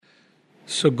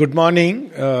So good morning.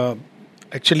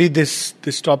 Actually, this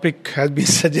topic has been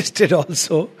suggested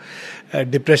also.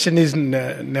 Depression is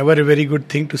never a very good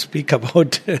thing to speak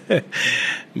about,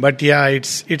 but yeah,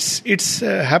 it's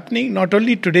happening not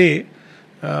only today,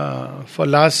 for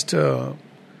last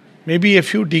maybe a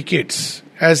few decades.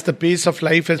 As the pace of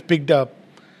life has picked up,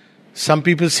 some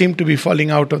people seem to be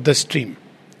falling out of the stream,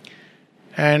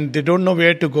 and they don't know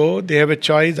where to go. They have a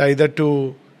choice either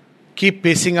to keep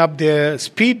pacing up their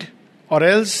speed, or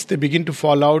else they begin to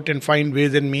fall out and find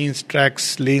ways and means,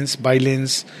 tracks, lanes,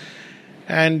 by-lanes.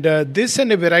 And this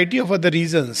and a variety of other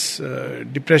reasons.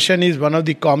 Depression is one of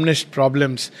the commonest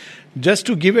problems. Just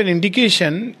to give an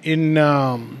indication,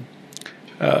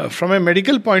 from a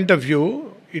medical point of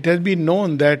view, it has been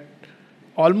known that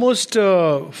almost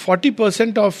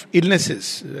 40% of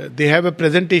illnesses, they have a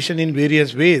presentation in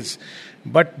various ways.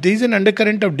 But there is an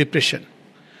undercurrent of depression.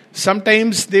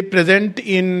 Sometimes they present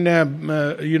in,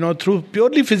 through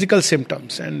purely physical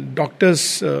symptoms, and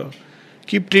doctors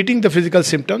keep treating the physical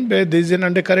symptoms where there is an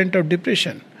undercurrent of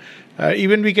depression.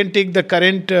 Even we can take the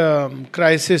current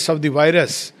crisis of the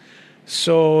virus.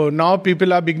 So now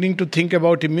people are beginning to think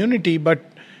about immunity, but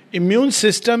immune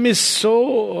system is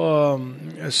so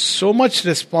much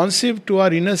responsive to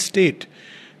our inner state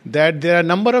that there are a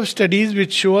number of studies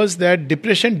which show us that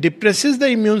depression depresses the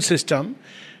immune system.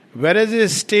 Whereas a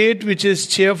state which is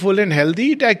cheerful and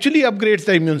healthy, it actually upgrades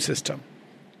the immune system.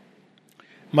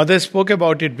 Mother spoke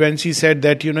about it when she said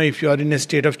that, if you are in a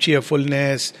state of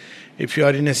cheerfulness, if you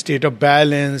are in a state of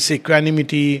balance,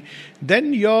 equanimity,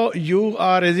 then you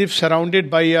are as if surrounded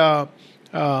by a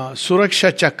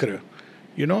Suraksha Chakra.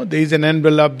 There is an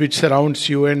envelope which surrounds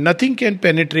you and nothing can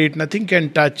penetrate, nothing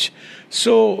can touch.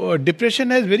 So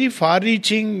depression has very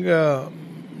far-reaching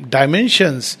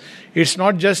dimensions. It's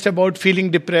not just about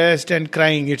feeling depressed and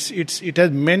crying. It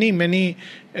has many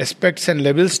aspects and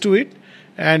levels to it,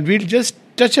 and we'll just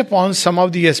touch upon some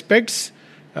of the aspects.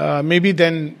 Maybe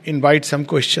then invite some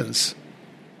questions.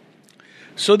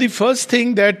 So the first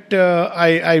thing that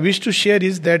I wish to share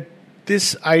is that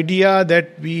this idea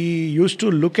that we used to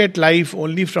look at life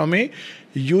only from a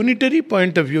unitary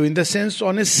point of view, in the sense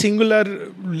on a single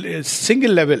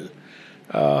level.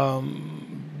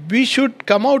 We should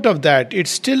come out of that.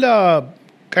 It's still a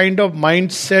kind of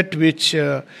mindset which,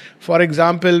 for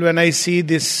example, when I see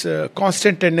this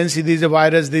constant tendency, there is a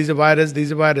virus, there is a virus, there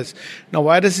is a virus. Now,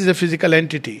 virus is a physical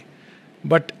entity.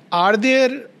 But are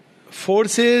there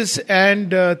forces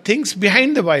and things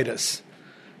behind the virus?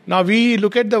 Now, we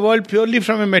look at the world purely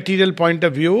from a material point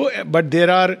of view, but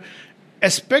there are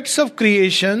aspects of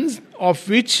creations of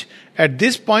which at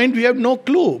this point we have no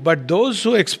clue. But those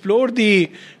who explore the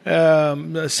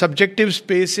subjective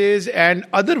spaces and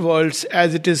other worlds,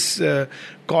 as it is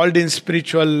called in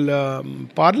spiritual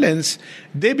parlance,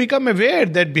 they become aware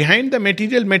that behind the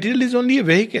material is only a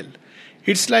vehicle.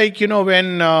 It's like,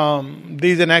 when there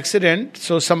is an accident,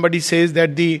 so somebody says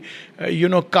that the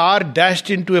car dashed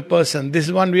into a person. This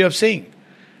is one way of saying.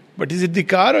 But is it the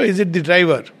car or is it the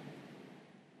driver?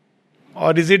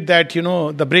 Or is it that,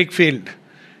 the brake failed?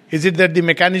 Is it that the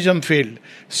mechanism failed?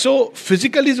 So,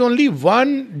 physical is only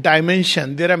one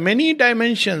dimension. There are many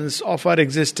dimensions of our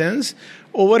existence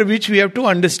over which we have to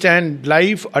understand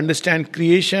life, understand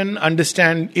creation,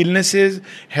 understand illnesses,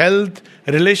 health,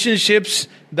 relationships,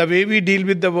 the way we deal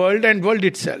with the world and world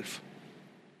itself.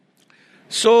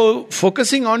 So,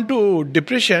 focusing on to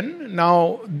depression,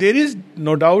 now there is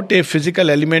no doubt a physical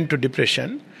element to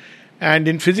depression. And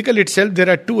in physical itself, there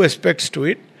are two aspects to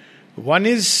it. One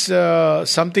is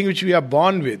something which we are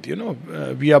born with.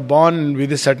 We are born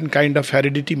with a certain kind of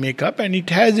heredity makeup, and it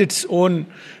has its own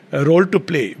role to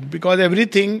play, because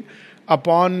everything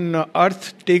upon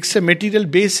earth takes a material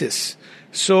basis.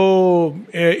 So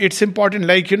it's important,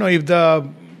 like, if the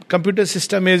computer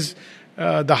system is,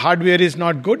 the hardware is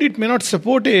not good, it may not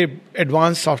support a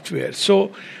advanced software.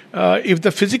 So if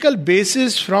the physical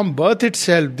basis from birth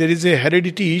itself, there is a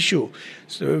heredity issue.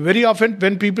 So very often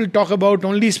when people talk about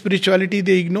only spirituality,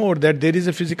 they ignore that there is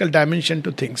a physical dimension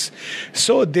to things.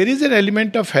 So there is an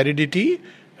element of heredity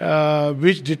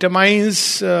which determines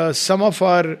some of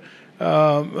our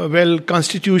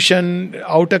constitution,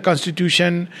 outer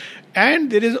constitution,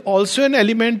 and there is also an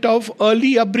element of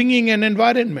early upbringing and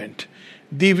environment.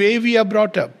 The way we are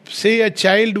brought up. Say a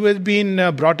child who has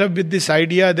been brought up with this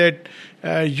idea that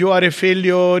you are a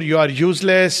failure, you are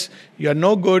useless, you are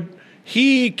no good.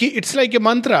 It's like a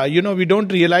mantra. We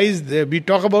don't realize we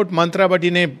talk about mantra, but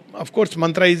of course,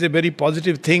 mantra is a very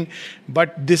positive thing.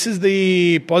 But this is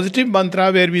the positive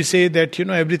mantra where we say that,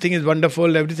 everything is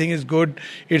wonderful, everything is good,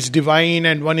 it's divine,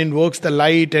 and one invokes the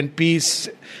light and peace.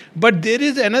 But there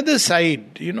is another side,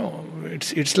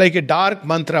 it's like a dark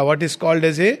mantra, what is called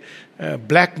as a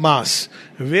black mass,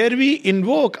 where we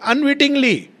invoke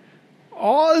unwittingly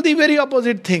all the very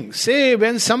opposite things. Say,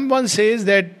 when someone says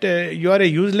that you are a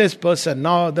useless person,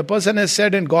 now the person has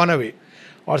said and gone away,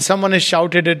 or someone has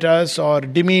shouted at us or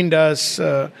demeaned us,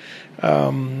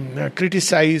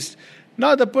 criticized.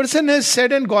 Now the person has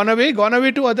said and gone away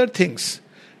to other things.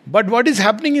 But what is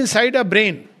happening inside our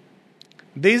brain?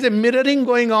 There is a mirroring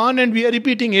going on, and we are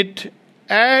repeating it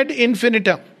ad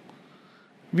infinitum.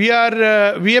 We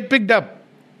have picked up,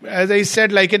 as I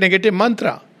said, like a negative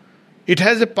mantra. It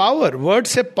has a power.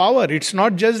 Words have power. It's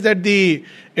not just that the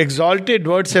exalted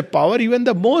words have power. Even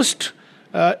the most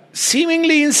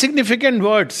seemingly insignificant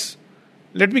words.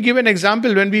 Let me give an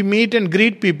example. When we meet and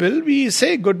greet people, we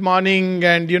say good morning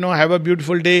and, have a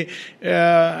beautiful day.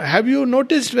 Have you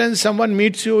noticed when someone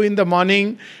meets you in the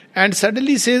morning and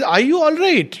suddenly says, are you all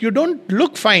right? You don't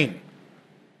look fine.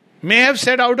 May have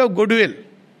said out of goodwill.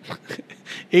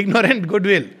 Ignorant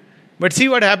goodwill. But see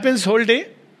what happens whole day?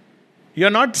 You're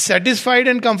not satisfied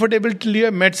and comfortable till you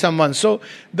have met someone. So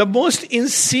the most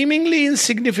seemingly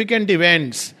insignificant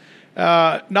events,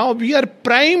 now we are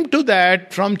primed to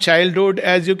that from childhood.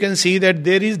 As you can see that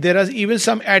there are even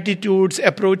some attitudes,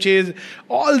 approaches,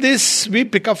 all this we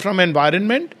pick up from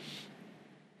environment.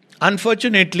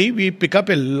 Unfortunately, we pick up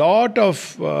a lot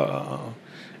of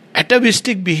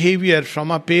atavistic behavior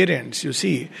from our parents. You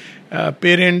see,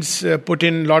 parents put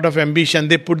in a lot of ambition.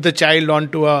 They put the child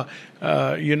onto a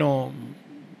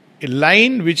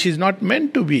line which is not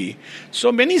meant to be.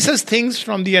 So many such things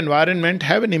from the environment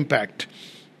have an impact.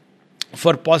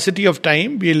 For paucity of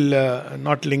time, we'll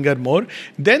not linger more.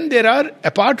 Then there are,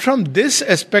 apart from this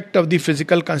aspect of the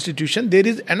physical constitution, there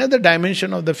is another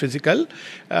dimension of the physical,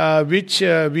 which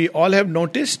we all have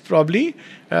noticed probably.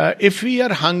 If we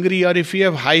are hungry or if we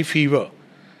have high fever,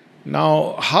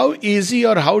 now how easy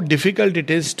or how difficult it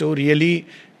is to really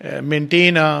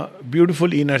maintain a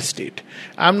beautiful inner state.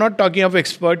 I'm not talking of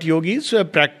expert yogis who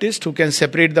have practiced, who can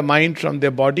separate the mind from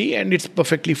their body, and it's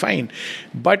perfectly fine.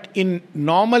 But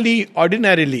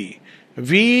ordinarily,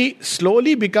 we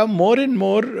slowly become more and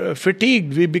more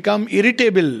fatigued. We become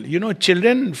irritable.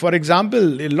 Children, for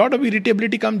example, a lot of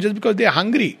irritability comes just because they are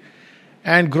hungry.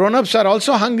 And grown-ups are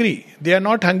also hungry. They are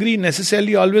not hungry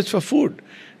necessarily always for food.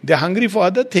 They are hungry for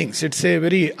other things. It's a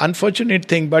very unfortunate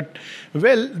thing. But,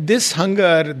 this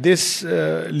hunger,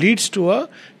 leads to a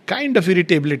kind of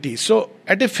irritability. So,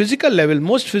 at a physical level,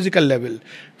 most physical level,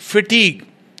 fatigue,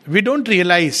 we don't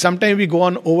realize. Sometimes we go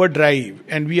on overdrive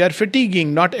and we are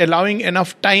fatiguing, not allowing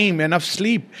enough time, enough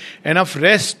sleep, enough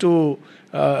rest to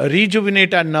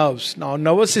rejuvenate our nerves. Now,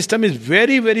 nervous system is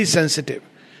very, very sensitive.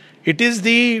 It is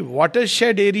the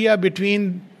watershed area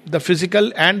between the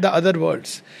physical and the other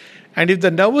worlds. And if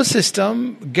the nervous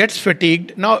system gets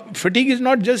fatigued, now fatigue is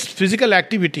not just physical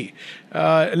activity.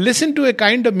 Listen to a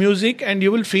kind of music and you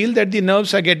will feel that the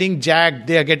nerves are getting jagged,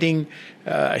 they are getting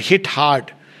hit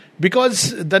hard.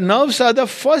 Because the nerves are the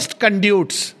first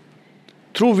conduits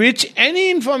through which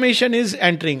any information is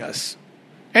entering us.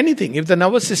 Anything. If the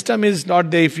nervous system is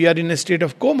not there, if we are in a state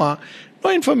of coma,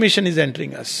 no information is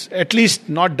entering us. At least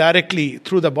not directly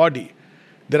through the body.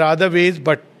 There are other ways,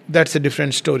 but that's a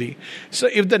different story. So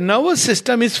if the nervous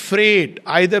system is frayed,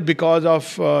 either because of,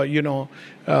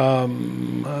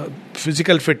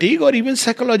 physical fatigue or even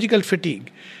psychological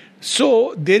fatigue,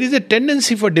 so there is a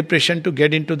tendency for depression to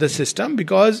get into the system,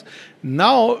 because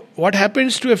now what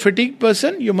happens to a fatigued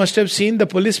person? You must have seen the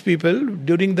police people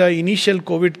during the initial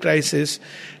COVID crisis.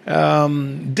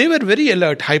 They were very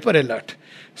alert, hyper alert.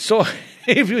 So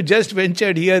if you just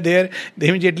ventured here, there, they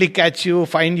immediately catch you,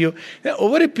 find you.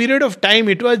 Over a period of time,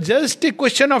 it was just a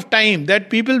question of time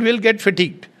that people will get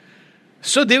fatigued.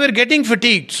 So they were getting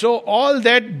fatigued. So all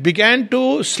that began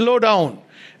to slow down.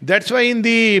 That's why in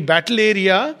the battle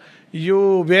area,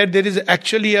 where there is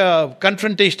actually a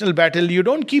confrontational battle, you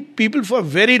don't keep people for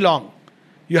very long.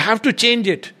 You have to change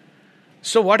it.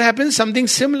 So what happens? Something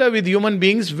similar with human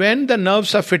beings. When the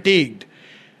nerves are fatigued,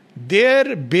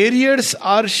 their barriers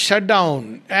are shut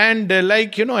down and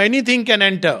anything can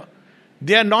enter.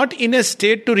 They are not in a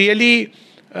state to really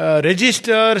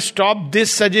register, stop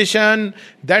this suggestion,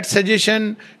 that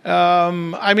suggestion.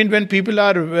 When people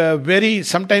are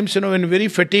sometimes, when very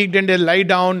fatigued and they lie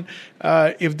down,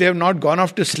 if they have not gone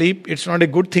off to sleep, it's not a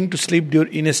good thing to sleep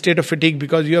in a state of fatigue,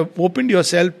 because you have opened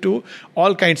yourself to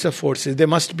all kinds of forces. There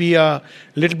must be a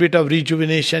little bit of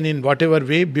rejuvenation in whatever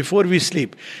way before we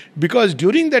sleep. Because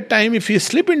during that time, if you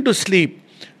slip into sleep,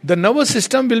 the nervous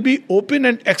system will be open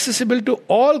and accessible to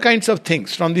all kinds of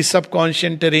things from the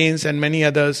subconscious terrains and many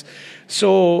others.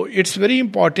 So it's very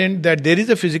important that there is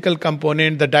a physical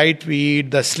component, the diet we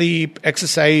eat, the sleep,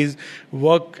 exercise,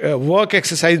 work,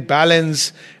 exercise,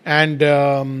 balance, and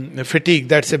fatigue.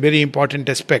 That's a very important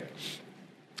aspect.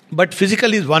 But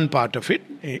physical is one part of it.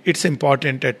 It's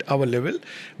important at our level.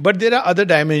 But there are other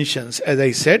dimensions, as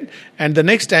I said. And the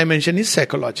next dimension is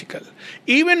psychological.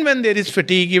 Even when there is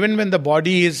fatigue, even when the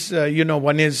body is,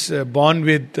 one is born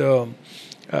with,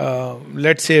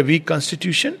 let's say, a weak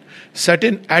constitution,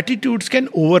 certain attitudes can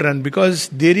overrun, because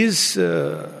there is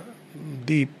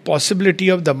the possibility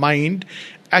of the mind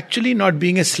actually not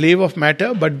being a slave of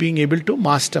matter, but being able to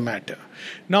master matter.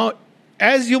 Now,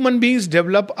 as human beings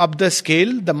develop up the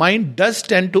scale, the mind does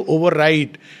tend to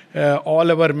override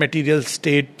all our material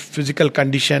state, physical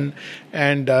condition.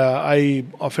 And I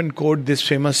often quote this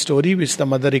famous story which the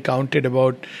mother recounted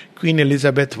about Queen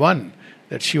Elizabeth I,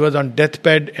 that she was on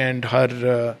deathbed and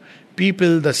her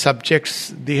people, the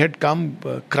subjects, they had come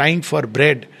crying for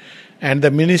bread. And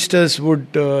the ministers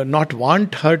would not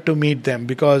want her to meet them,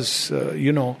 because,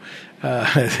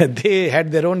 they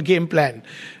had their own game plan.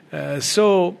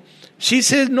 So she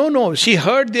says, no. She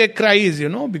heard their cries,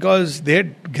 because they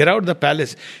had get out the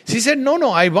palace. She said, no,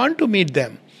 I want to meet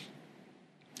them.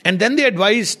 And then they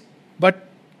advised, but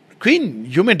Queen,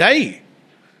 you may die.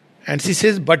 And she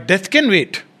says, but death can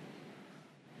wait.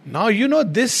 Now,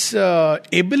 this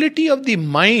ability of the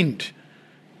mind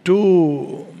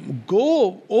to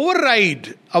go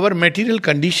override our material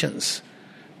conditions.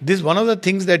 This is one of the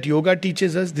things that yoga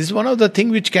teaches us. This is one of the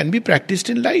things which can be practiced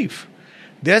in life.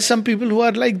 There are some people who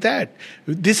are like that.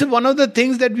 This is one of the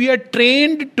things that we are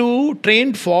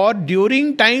trained for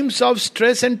during times of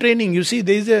stress and training. You see,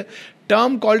 there is a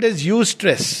term called as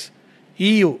eustress.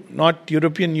 EU, not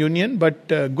European Union, but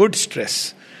good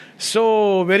stress.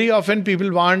 So very often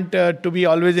people want to be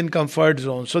always in comfort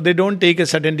zone. So they don't take a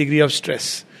certain degree of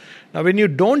stress. Now when you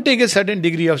don't take a certain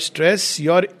degree of stress,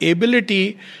 your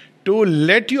ability to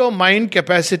let your mind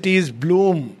capacities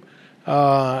bloom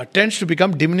tends to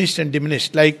become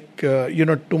diminished. Like,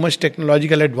 too much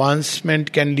technological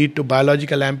advancement can lead to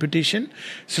biological amputation.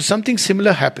 So something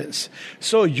similar happens.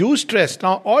 So eustress.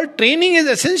 Now all training is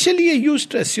essentially a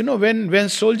eustress. When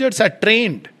soldiers are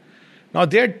trained. Now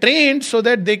they are trained so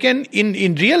that they can,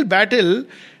 in real battle,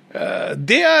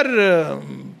 they are,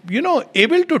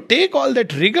 able to take all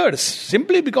that rigors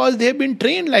simply because they have been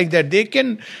trained like that. They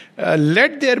can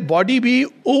let their body be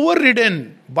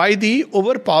overridden by the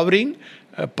overpowering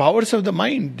powers of the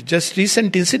mind. Just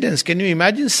recent incidents. Can you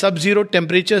imagine sub-zero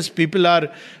temperatures? People are,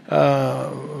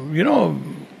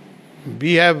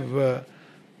 we have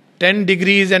 10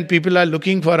 degrees and people are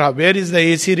looking for where is the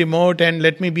AC remote and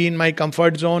let me be in my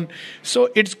comfort zone. So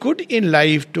it's good in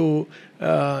life to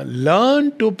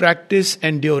learn to practice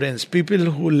endurance. People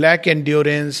who lack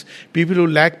endurance, people who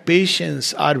lack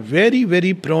patience are very,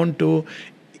 very prone to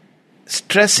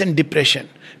stress and depression.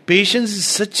 Patience is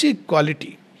such a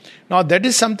quality. Now that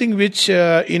is something which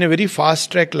in a very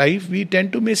fast track life we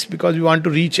tend to miss, because we want to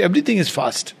reach, everything is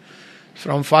fast.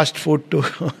 From fast food to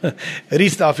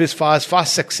reach the office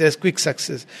fast success, quick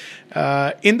success.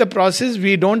 In the process,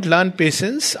 we don't learn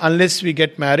patience unless we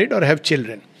get married or have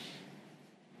children.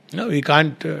 No, we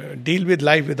can't deal with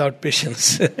life without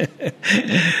patience.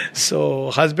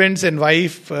 So husbands and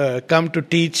wife come to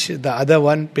teach the other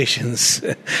one patience.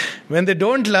 When they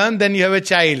don't learn, then you have a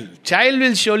child. Child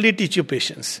will surely teach you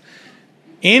patience.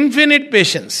 Infinite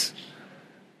patience.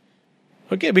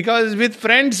 Okay, because with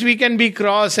friends we can be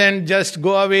cross and just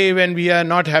go away when we are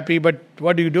not happy. But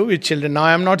what do you do with children? Now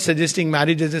I am not suggesting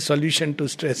marriage as a solution to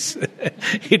stress.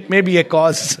 It may be a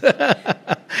cause.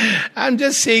 I am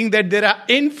just saying that there are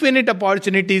infinite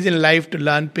opportunities in life to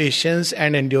learn patience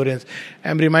and endurance. I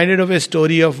am reminded of a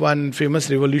story of one famous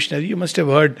revolutionary. You must have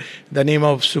heard the name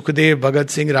of Sukhdev, Bhagat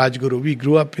Singh, Rajguru. We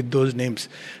grew up with those names.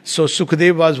 So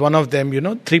Sukhdev was one of them,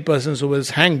 3 persons who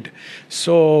was hanged.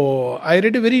 So I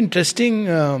read a very interesting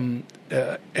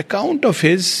account of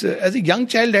his. As a young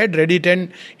child I had read it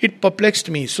and it perplexed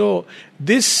me. So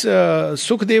this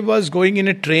Sukhdev was going in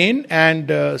a train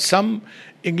and some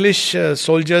English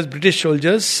soldiers, British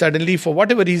soldiers, suddenly for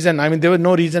whatever reason, there was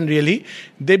no reason really,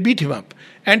 they beat him up.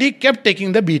 And he kept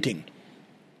taking the beating.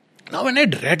 Now, when I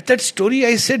read that story,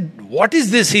 I said, what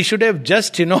is this? He should have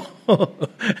just, he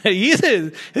is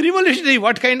a revolutionary.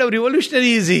 What kind of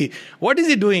revolutionary is he? What is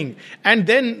he doing? And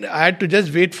then I had to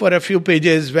just wait for a few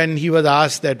pages when he was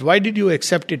asked that, why did you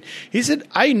accept it? He said,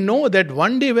 I know that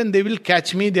one day when they will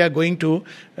catch me, they are going to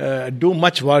do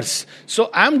much worse. So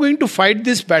I'm going to fight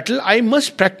this battle. I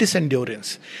must practice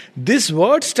endurance. This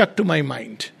word stuck to my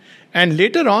mind. And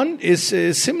later on is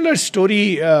a similar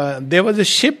story. There was a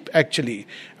ship actually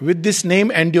with this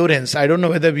name Endurance. I don't know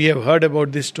whether we have heard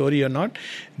about this story or not.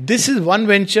 This is one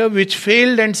venture which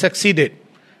failed and succeeded.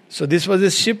 So this was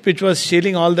a ship which was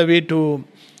sailing all the way to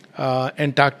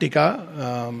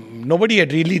Antarctica. Nobody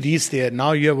had really reached there.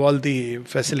 Now you have all the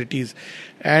facilities.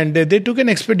 And they took an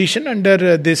expedition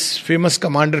under this famous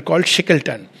commander called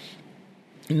Shackleton.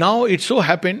 Now it so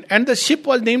happened, and the ship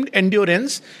was named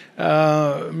Endurance,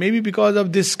 maybe because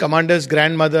of this commander's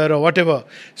grandmother or whatever.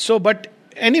 So, but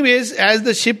anyways, as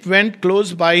the ship went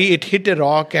close by, it hit a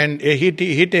rock and it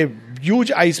hit a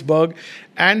huge iceberg,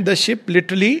 and the ship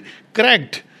literally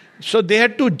cracked. So they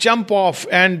had to jump off,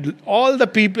 and all the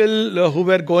people who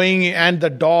were going and the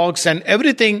dogs and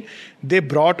everything, they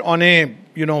brought on a,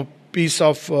 piece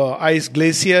of ice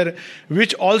glacier,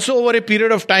 which also over a period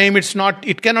of time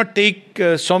it cannot take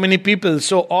so many people.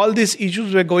 So all these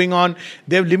issues were going on.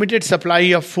 They have limited supply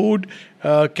of food,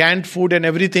 canned food and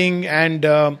everything.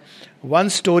 And one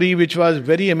story which was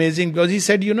very amazing, because he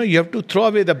said, you have to throw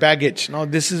away the baggage. Now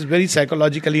this is very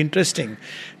psychologically interesting,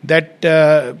 that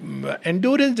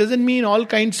endurance doesn't mean all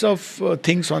kinds of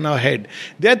things on our head.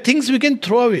 There are things we can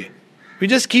throw away. We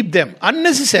just keep them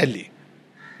unnecessarily.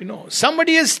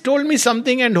 Somebody has told me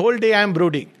something and whole day I am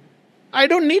brooding. I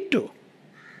don't need to.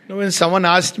 When someone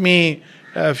asked me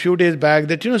a few days back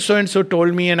that, so-and-so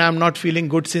told me and I'm not feeling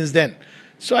good since then.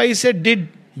 So I said, did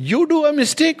you do a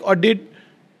mistake or did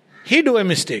he do a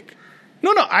mistake?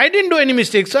 No, I didn't do any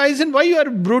mistake. So I said, why you are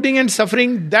brooding and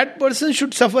suffering? That person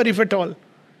should suffer if at all.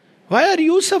 Why are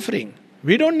you suffering?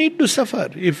 We don't need to suffer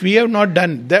if we have not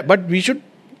done that, but we should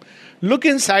look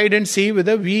inside and see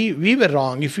whether we were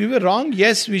wrong. If we were wrong,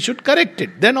 yes, we should correct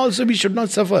it. Then also we should not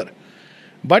suffer.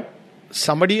 But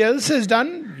somebody else has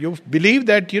done, you believe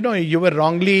that, you were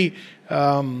wrongly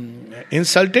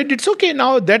insulted. It's okay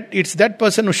now that it's that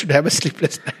person who should have a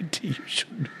sleepless night. You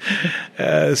should.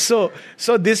 So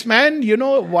this man,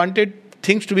 wanted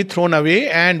things to be thrown away.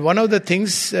 And one of the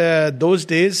things those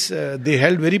days they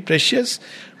held very precious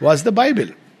was the Bible.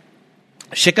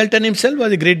 Shackleton himself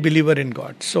was a great believer in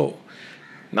God. So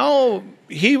now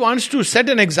he wants to set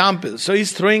an example. So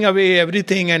he's throwing away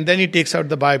everything and then he takes out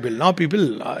the Bible. Now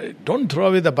people, don't throw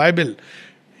away the Bible.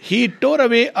 He tore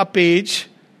away a page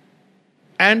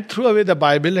and threw away the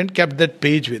Bible and kept that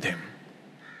page with him.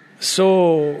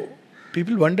 So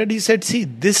people wondered, he said, see,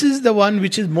 this is the one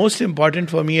which is most important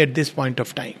for me at this point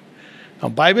of time. Now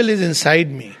Bible is inside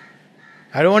me.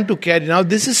 I don't want to carry. Now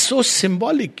this is so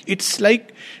symbolic. It's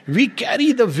like we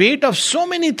carry the weight of so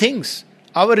many things.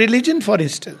 Our religion, for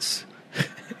instance,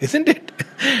 isn't it?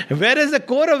 Whereas the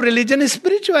core of religion is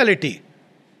spirituality.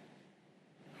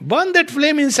 Burn that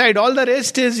flame inside. All the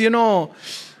rest is,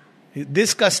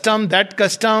 this custom, that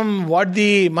custom, what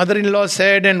the mother-in-law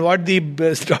said and what the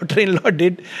daughter-in-law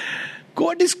did.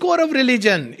 What is core of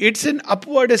religion? It's an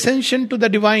upward ascension to the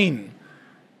divine.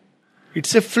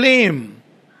 It's a flame.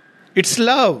 It's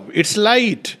love. It's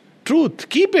light. Truth.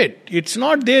 Keep it. It's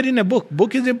not there in a book.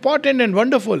 Book is important and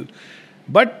wonderful.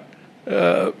 But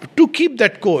to keep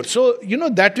that core. So,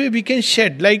 that way we can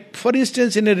shed. Like, for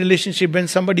instance, in a relationship, when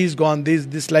somebody is gone,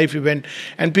 this life event,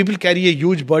 and people carry a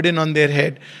huge burden on their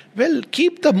head. Well,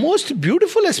 keep the most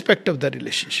beautiful aspect of the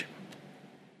relationship.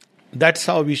 That's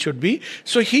how we should be.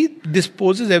 So he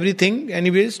disposes everything.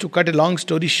 Anyways, to cut a long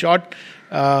story short,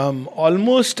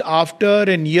 almost after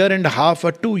a year and a half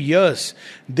or 2 years,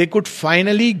 they could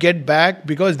finally get back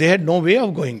because they had no way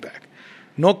of going back.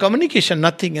 No communication,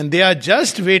 nothing. And they are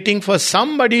just waiting for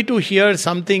somebody to hear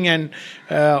something, and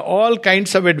all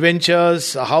kinds of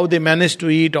adventures, how they manage to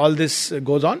eat, all this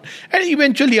goes on. And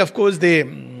eventually, of course, they,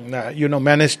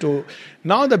 manage to...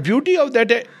 Now, the beauty of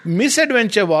that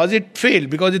misadventure was it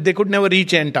failed because they could never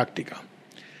reach Antarctica.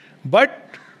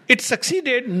 But it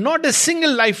succeeded. Not a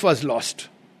single life was lost.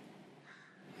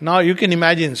 Now, you can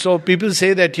imagine. So, people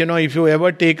say that, if you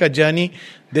ever take a journey,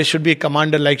 there should be a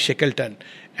commander like Shackleton.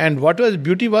 And what was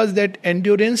beauty was that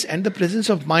endurance and the presence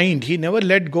of mind. He never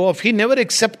let go of. He never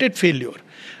accepted failure.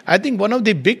 I think one of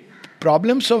the big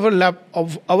problems of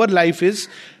our life is,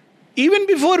 even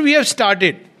before we have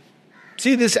started,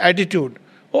 see this attitude.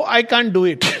 Oh, I can't do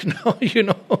it. Now,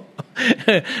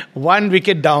 one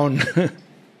wicket down.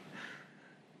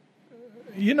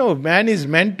 Man is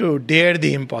meant to dare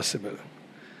the impossible.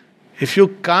 If you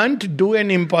can't do an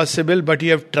impossible, but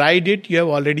you have tried it, you have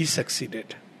already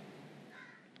succeeded.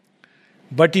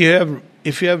 But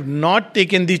if you have not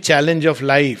taken the challenge of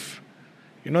life,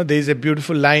 there is a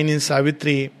beautiful line in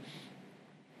Savitri: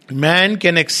 man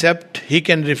can accept, he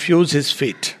can refuse his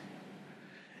fate.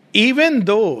 Even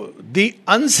though the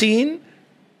unseen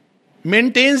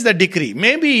maintains the decree.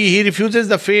 Maybe he refuses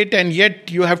the fate and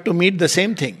yet you have to meet the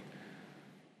same thing.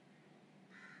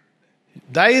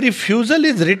 Thy refusal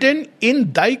is written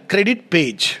in thy credit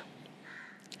page.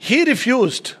 He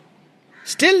refused.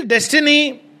 Still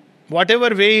destiny,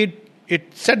 whatever way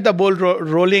it set the ball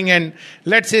rolling, and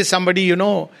let's say somebody,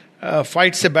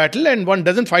 fights a battle, and one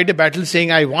doesn't fight a battle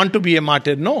saying, I want to be a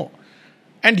martyr. No.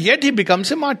 And yet he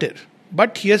becomes a martyr.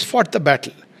 But he has fought the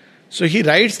battle. So he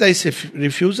writes this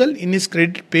refusal in his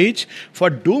credit page. For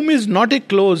doom is not a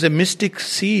close, a mystic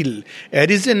seal,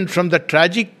 arisen from the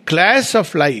tragic clash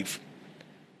of life.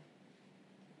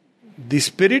 The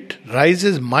spirit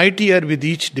rises mightier with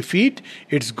each defeat.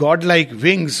 Its godlike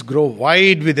wings grow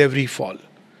wide with every fall.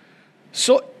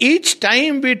 So each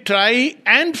time we try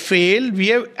and fail, we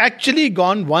have actually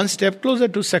gone one step closer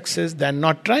to success than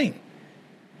not trying.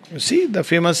 You see, the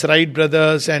famous Wright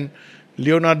brothers and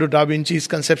Leonardo da Vinci's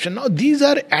conception. Now, these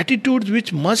are attitudes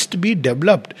which must be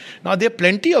developed. Now, there are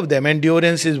plenty of them.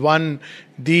 Endurance is one.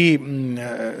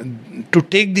 To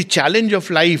take the challenge of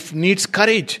life needs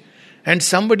courage. And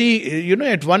somebody,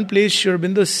 at one place, Sri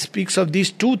Aurobindo speaks of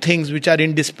these two things which are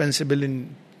indispensable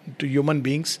to human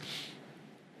beings.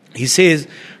 He says,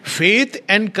 faith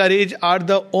and courage are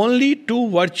the only two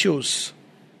virtues.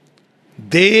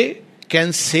 They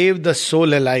can save the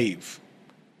soul alive.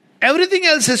 Everything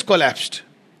else has collapsed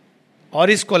or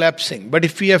is collapsing. But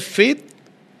if we have faith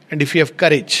and if we have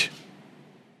courage,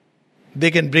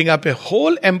 they can bring up a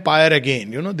whole empire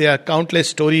again. There are countless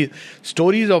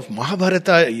stories of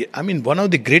Mahabharata. I mean, one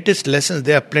of the greatest lessons,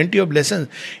 there are plenty of lessons,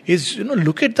 is,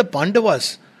 look at the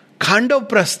Pandavas.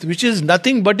 Khandavprasth, which is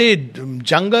nothing but a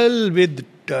jungle with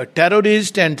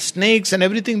terrorists and snakes and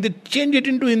everything, they change it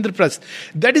into Indraprasth.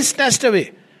 That is snatched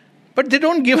away. But they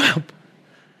don't give up.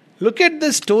 Look at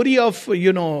the story of,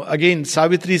 again,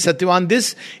 Savitri, Satyavan.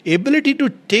 This ability to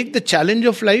take the challenge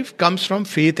of life comes from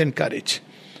faith and courage.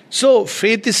 So,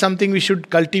 faith is something we should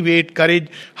cultivate, courage.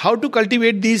 How to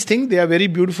cultivate these things? They are very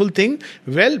beautiful things.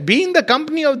 Well, be in the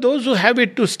company of those who have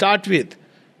it to start with.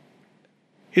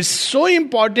 It's so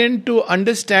important to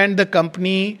understand the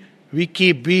company we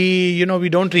keep. We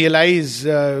don't realize,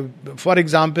 for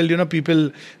example,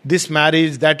 people, this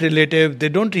marriage, that relative, they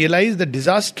don't realize the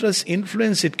disastrous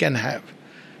influence it can have.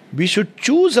 We should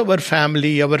choose our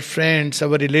family, our friends,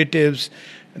 our relatives,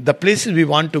 the places we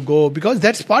want to go, because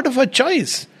that's part of our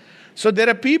choice. So there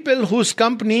are people whose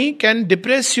company can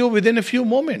depress you within a few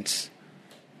moments,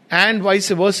 and vice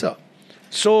versa.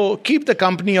 So keep the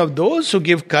company of those who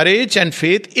give courage and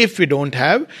faith if we don't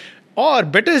have. Or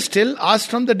better still, ask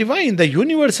from the divine, the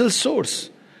universal source.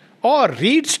 Or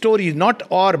read stories, not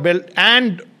or,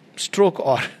 and stroke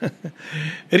or.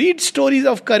 Read stories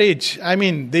of courage. I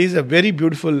mean, there is a very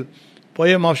beautiful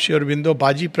poem of Sri Aurobindo,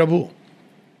 Baji Prabhu.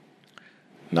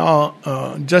 Now,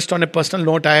 just on a personal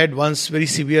note, I had once very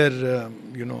severe,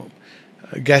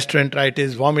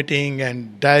 gastroenteritis, vomiting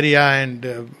and diarrhea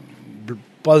and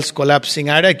pulse collapsing.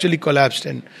 I had actually collapsed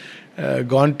and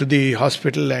gone to the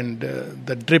hospital, and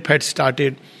the drip had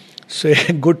started. So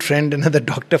a good friend, another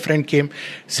doctor friend came,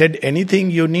 said,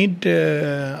 anything you need,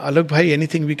 Alok bhai,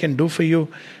 anything we can do for you?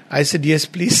 I said, yes,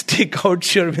 please take out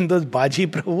Sri Aurobindo's Baji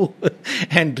Prabhu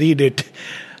and read it.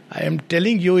 I am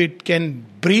telling you, it can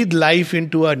breathe life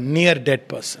into a near dead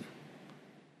person.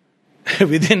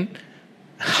 Within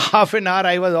half an hour,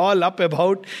 I was all up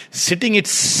about sitting.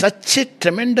 It's such a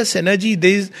tremendous energy.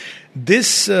 There is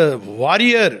this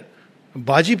warrior,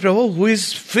 Baji Prabhu, who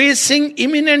is facing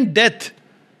imminent death.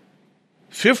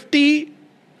 50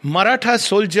 Maratha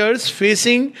soldiers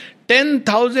facing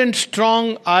 10,000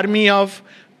 strong army of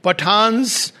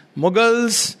Pathans,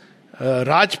 Mughals,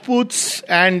 Rajputs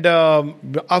and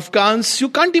Afghans. You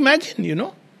can't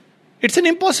imagine, It's an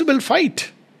impossible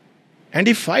fight. And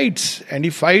he fights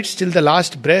till the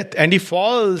last breath, and he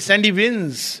falls and he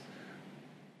wins.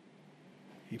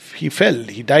 He fell,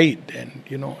 he died, and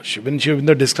Sri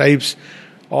Aurobindo describes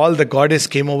all the goddess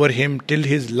came over him till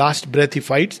his last breath he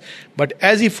fights. But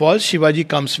as he falls, Shivaji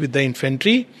comes with the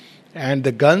infantry and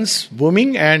the guns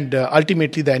booming, and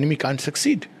ultimately the enemy can't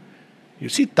succeed. You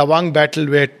see, Tawang battle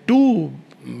where two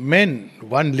men,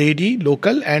 one lady,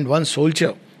 local, and one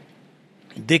soldier,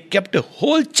 they kept a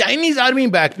whole Chinese army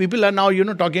back. People are now,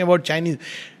 talking about Chinese.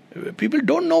 People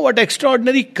don't know what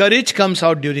extraordinary courage comes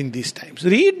out during these times.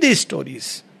 Read these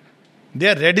stories. They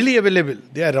are readily available.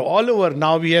 They are all over.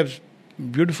 Now we have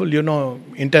beautiful,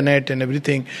 internet and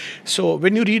everything. So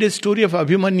when you read a story of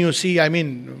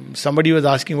Abhimanyu, somebody was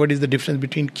asking what is the difference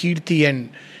between Kirti and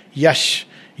Yash.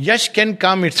 Yash can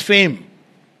come, it's fame.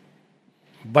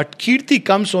 But Kirti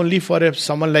comes only for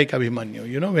someone like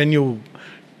Abhimanyu. When you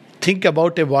think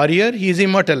about a warrior, he is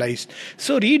immortalized.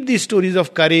 So read these stories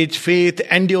of courage, faith,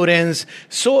 endurance.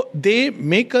 So they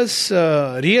make us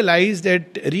realize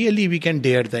that really we can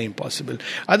dare the impossible.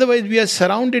 Otherwise, we are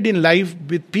surrounded in life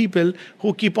with people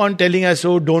who keep on telling us,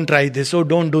 oh, don't try this, oh,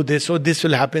 don't do this, oh, this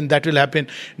will happen, that will happen.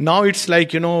 Now it's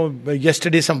like,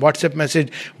 yesterday some WhatsApp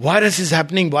message, virus is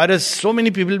happening, virus, so many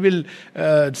people will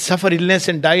suffer illness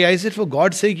and die. I said, for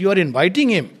God's sake, you are inviting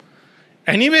him.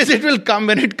 Anyways, it will come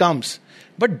when it comes.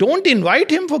 But don't invite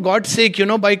him, for God's sake,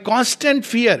 by constant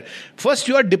fear. First,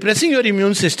 you are depressing your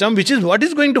immune system, which is what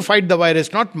is going to fight the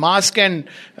virus, not mask and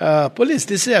police.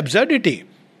 This is absurdity.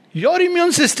 Your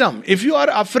immune system, if you are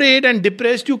afraid and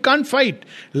depressed, you can't fight.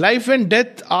 Life and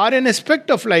death are an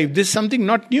aspect of life. This is something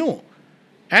not new.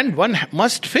 And one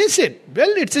must face it.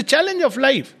 Well, it's a challenge of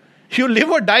life. You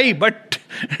live or die, but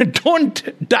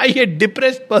don't die a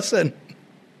depressed person.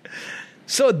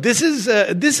 So this is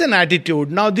an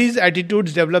attitude. Now these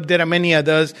attitudes develop. There are many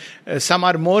others. Some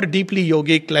are more deeply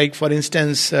yogic, like for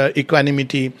instance,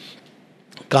 equanimity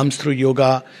comes through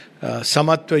yoga.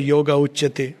 Samatva yoga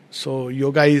uchyate. So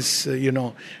yoga is,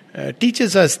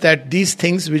 teaches us that these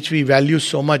things which we value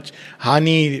so much,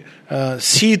 hani,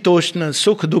 sitoshna,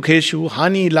 sukh dukheshu,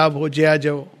 hani labho jaya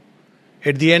jao.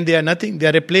 At the end they are nothing. They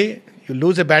are a play. You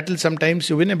lose a battle sometimes,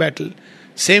 you win a battle.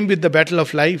 Same with the battle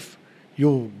of life.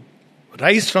 You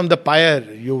rise from the pyre,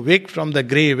 you wake from the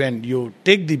grave, and you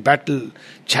take the battle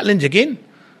challenge again.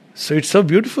 So it's so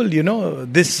beautiful,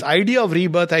 This idea of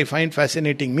rebirth I find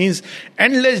fascinating. Means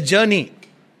endless journey.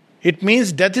 It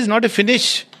means death is not a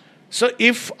finish. So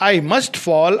if I must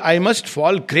fall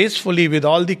gracefully with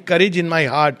all the courage in my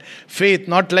heart, faith,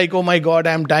 not like, oh my God,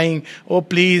 I am dying, oh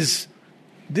please.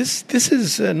 This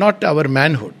is not our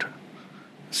manhood.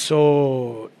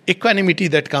 So equanimity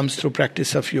that comes through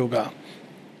practice of yoga.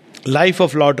 Life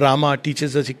of Lord Rama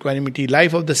teaches us equanimity.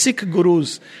 Life of the Sikh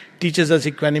gurus teaches us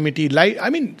equanimity.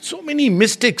 So many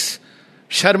mystics.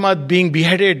 Sharma being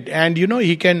beheaded, and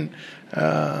he can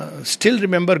still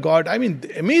remember God.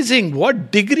 Amazing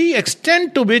what degree,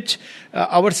 extent to which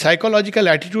our psychological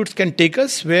attitudes can take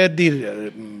us, where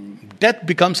the death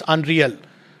becomes unreal.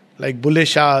 Like Bulle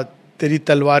Shah, Teri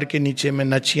talwar ke niche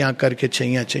mein nachiyan karke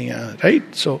chaiya, right?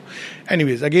 So,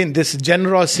 anyways, again, this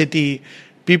generosity.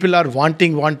 People are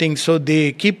wanting, so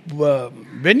they keep...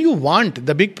 when you want,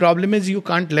 the big problem is you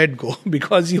can't let go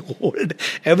because you hold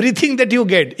everything that you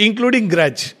get, including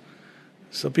grudge.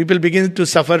 So people begin to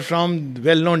suffer from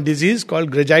well-known disease called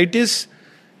grudgitis,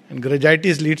 and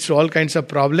grudgitis leads to all kinds of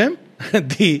problem.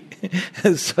 The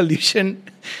solution,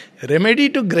 remedy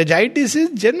to grudgitis is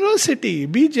generosity.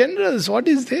 Be generous. What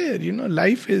is there?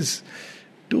 Life is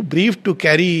too brief to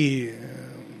carry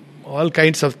all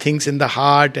kinds of things in the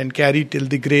heart and carry till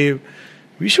the grave.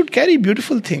 We should carry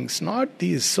beautiful things, not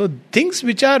these. So things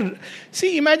which are...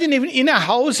 See, imagine even in a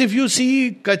house, if you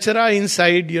see kachara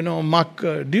inside, muck,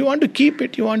 do you want to keep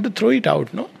it? You want to throw it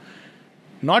out, no?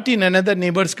 Not in another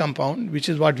neighbor's compound, which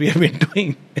is what we have been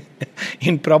doing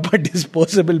in proper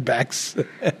disposable bags.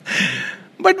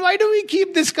 But why do we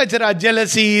keep this kachara?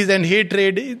 Jealousies and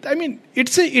hatred.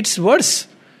 It's worse.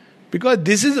 Because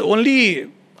this is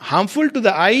only harmful to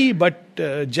the eye, but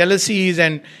jealousies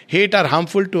and hate are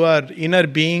harmful to our inner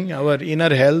being, our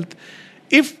inner health.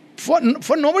 If for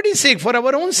nobody's sake, for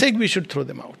our own sake, we should throw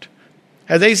them out.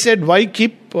 As I said, why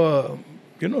keep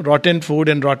rotten food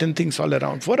and rotten things all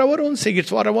around? For our own sake, it's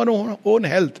for our own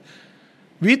health.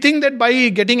 We think that by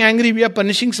getting angry we are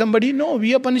punishing somebody. No,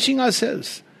 we are punishing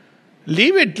ourselves.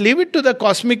 Leave it to the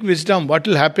cosmic wisdom. What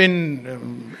will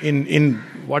happen in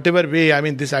whatever way.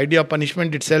 This idea of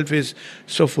punishment itself is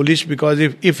so foolish, because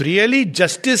if really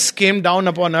justice came down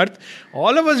upon earth,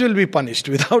 all of us will be punished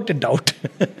without a doubt.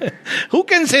 Who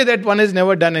can say that one has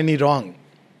never done any wrong?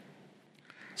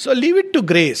 So leave it to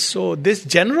grace. So this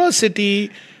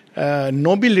generosity,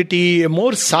 nobility, a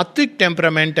more sattvic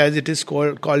temperament, as it is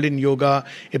called in yoga,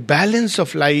 a balance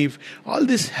of life, all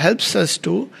this helps us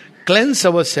to cleanse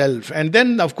ourselves. And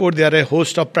then, of course, there are a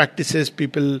host of practices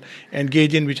people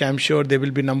engage in, which I'm sure there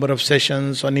will be a number of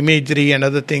sessions on imagery and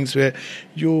other things where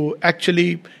you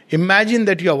actually imagine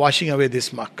that you are washing away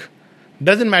this muck.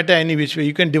 Doesn't matter any which way.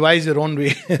 You can devise your own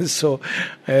way. So,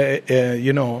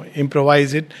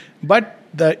 improvise it. But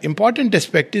the important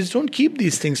aspect is don't keep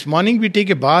these things. Morning we take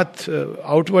a bath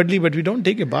outwardly, but we don't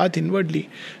take a bath inwardly.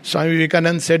 Swami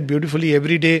Vivekananda said beautifully,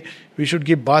 every day we should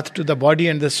give bath to the body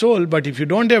and the soul, but if you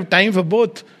don't have time for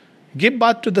both, give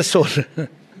bath to the soul.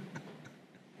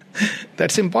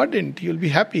 That's important. You'll be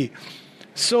happy.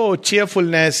 So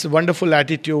cheerfulness, wonderful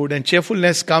attitude, and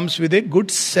cheerfulness comes with a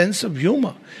good sense of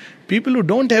humor. People who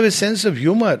don't have a sense of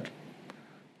humor,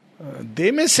 they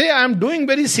may say, I am doing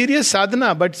very serious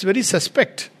sadhana, but it's very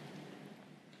suspect.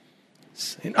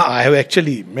 I have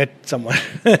actually met someone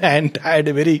and I had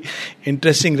a very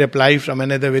interesting reply from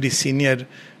another very senior,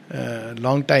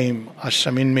 long time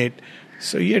ashram inmate.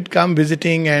 So he had come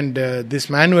visiting, and this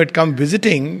man who had come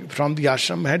visiting from the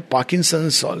ashram had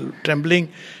Parkinson's, all trembling.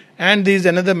 And there is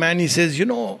another man, he says,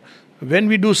 when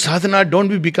we do sadhana, don't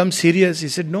we become serious? He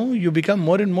said, no, you become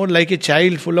more and more like a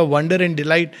child, full of wonder and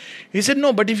delight. He said,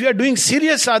 no, but if you are doing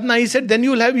serious sadhana, he said, then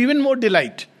you will have even more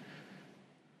delight.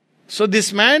 So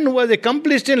this man who was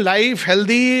accomplished in life,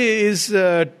 healthy, is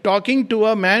talking to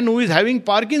a man who is having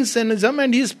Parkinsonism,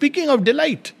 and he is speaking of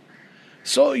delight.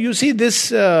 So you see this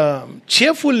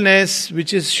cheerfulness,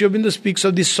 which is, Sri Aurobindo speaks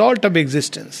of the salt of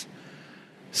existence.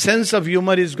 Sense of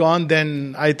humor is gone,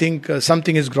 then I think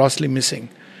something is grossly missing.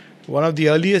 One of the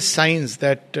earliest signs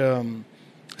that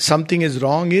something is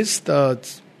wrong is the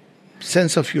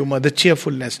sense of humor, the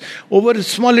cheerfulness. Over a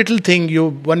small little thing,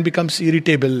 one becomes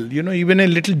irritable. Even a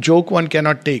little joke one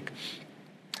cannot take.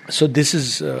 So this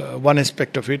is one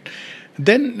aspect of it.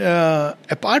 Then,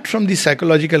 apart from the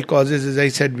psychological causes, as I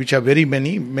said, which are very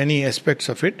many aspects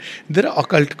of it, there are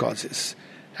occult causes.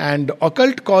 And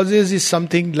occult causes is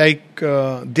something like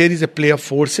there is a play of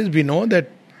forces. We know that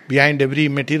behind every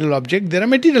material object, there are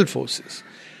material forces.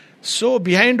 So,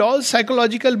 behind all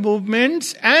psychological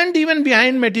movements and even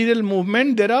behind material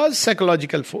movement, there are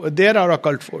there are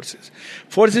occult forces.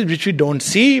 Forces which we don't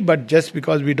see, but just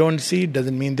because we don't see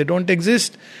doesn't mean they don't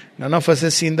exist. None of us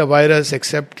has seen the virus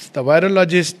except the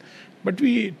virologist, but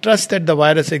we trust that the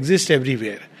virus exists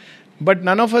everywhere. But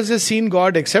none of us has seen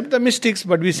God except the mystics,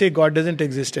 but we say God doesn't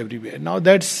exist everywhere. Now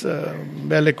that's,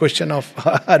 a question of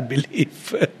our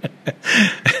belief.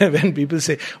 When people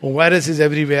say, virus is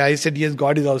everywhere, I said, yes,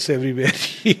 God is also everywhere.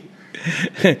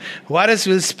 Virus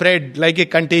will spread like a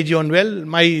contagion. Well,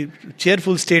 my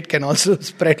cheerful state can also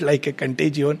spread like a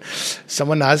contagion.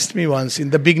 Someone asked me once, in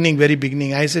the very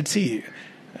beginning, I said, see,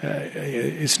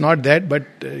 it's not that, but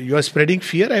you are spreading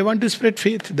fear. I want to spread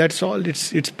faith. That's all.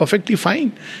 It's perfectly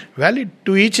fine, valid.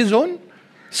 To each his own.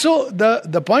 So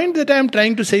the point that I am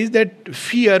trying to say is that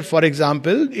fear, for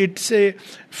example, it's a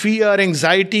fear,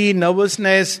 anxiety,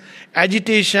 nervousness,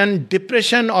 agitation,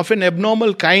 depression of an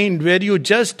abnormal kind, where you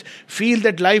just feel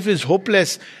that life is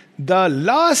hopeless. The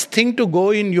last thing to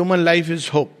go in human life is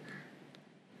hope.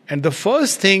 And the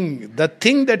first thing, the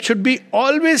thing that should be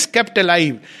always kept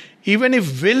alive, even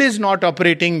if will is not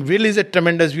operating, will is a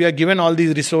tremendous, we are given all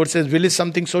these resources, will is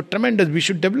something so tremendous, we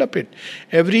should develop it.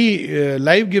 Every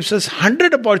life gives us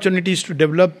 100 opportunities to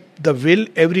develop the will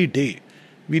every day.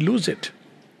 We lose it.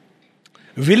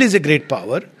 Will is a great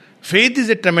power. Faith is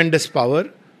a tremendous power.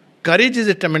 Courage is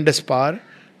a tremendous power.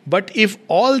 But if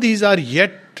all these are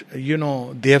yet,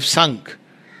 they have sunk,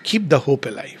 keep the hope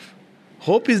alive.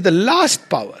 Hope is the last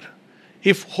power.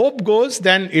 If hope goes,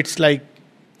 then it's like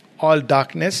all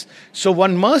darkness. So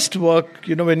one must work,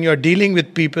 when you are dealing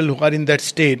with people who are in that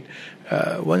state.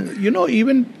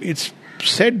 Even it's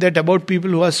said that about people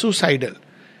who are suicidal.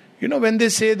 When they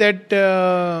say that,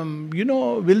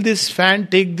 will this fan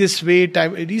take this weight?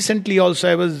 Recently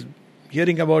also I was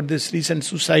hearing about this recent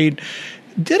suicide.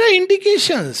 There are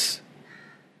indications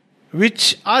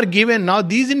which are given. Now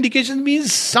these indications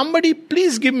means somebody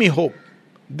please give me hope.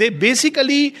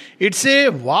 It's a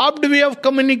warped way of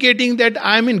communicating that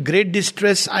I am in great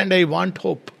distress and I want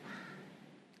hope.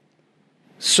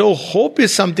 So hope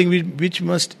is something which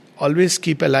must always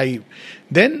keep alive.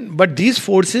 But these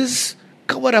forces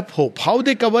cover up hope. How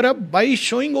they cover up? By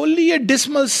showing only a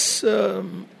dismal,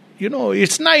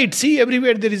 it's night. See,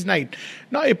 everywhere there is night.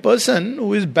 Now a person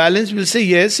who is balanced will say,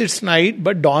 yes, it's night,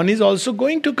 but dawn is also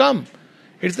going to come.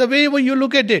 It's the way you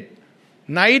look at it.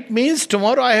 Night means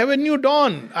tomorrow I have a new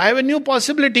dawn. I have a new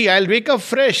possibility. I'll wake up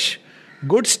fresh.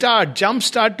 Good start, jump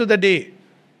start to the day.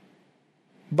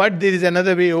 But there is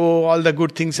another way. All the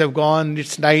good things have gone.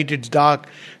 It's night, it's dark.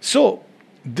 So,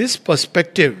 this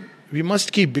perspective we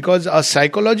must keep, because our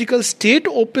psychological state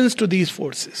opens to these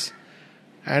forces.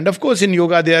 And of course in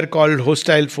yoga they are called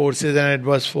hostile forces and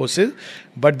adverse forces.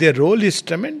 But their role is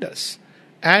tremendous.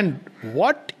 And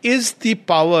what is the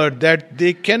power that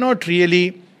they cannot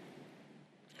really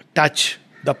touch?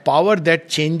 The power that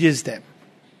changes them.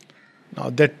 Now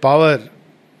that power,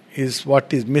 is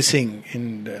what is missing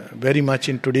in very much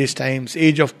in today's times.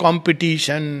 Age of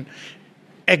competition,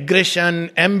 aggression,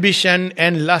 ambition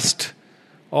and lust.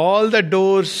 All the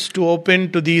doors to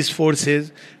open to these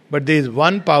forces, but there is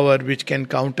one power which can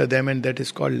counter them, and that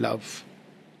is called love.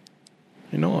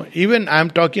 Even I am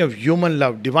talking of human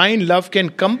love. Divine love can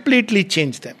completely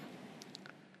change them.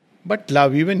 But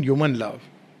love, even human love.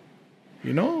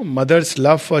 Mother's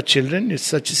love for children is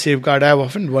such a safeguard. I have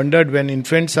often wondered when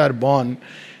infants are born,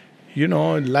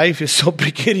 life is so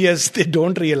precarious, they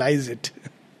don't realize it.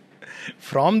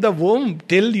 From the womb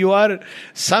till you are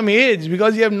some age,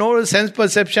 because you have no sense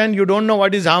perception, you don't know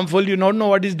what is harmful, you don't know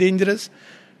what is dangerous.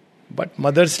 But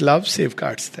mother's love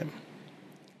safeguards them.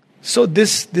 So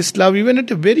this love, even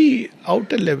at a very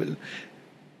outer level,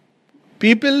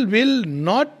 people will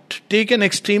not take an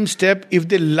extreme step if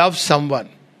they love someone.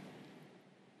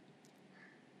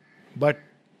 But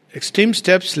extreme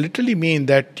steps literally mean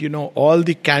that, all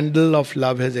the candle of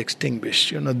love has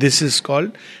extinguished. This is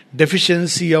called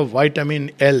deficiency of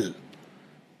vitamin L.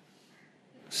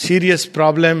 Serious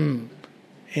problem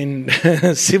in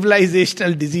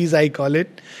civilizational disease, I call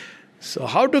it. So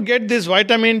how to get this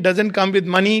vitamin doesn't come with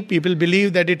money. People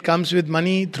believe that it comes with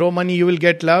money. Throw money, you will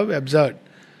get love. Absurd.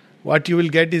 What you will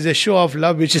get is a show of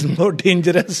love, which is more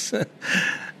dangerous.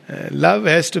 Love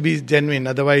has to be genuine.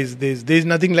 Otherwise, there's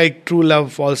nothing like true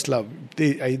love, false love.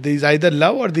 There's either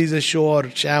love or there's a show or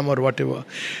sham or whatever.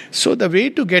 So the way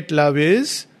to get love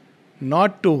is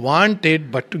not to want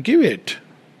it, but to give it.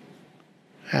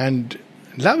 And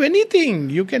love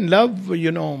anything. You can love,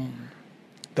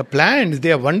 the plants.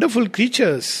 They are wonderful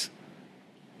creatures.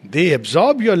 They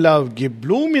absorb your love, give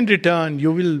bloom in return.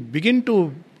 You will begin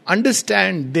to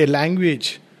understand their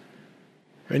language.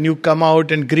 When you come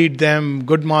out and greet them,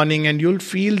 good morning, and you'll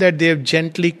feel that they are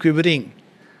gently quivering.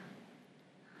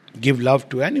 Give love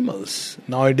to animals.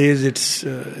 Nowadays it's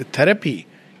therapy.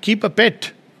 Keep a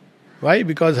pet. Why?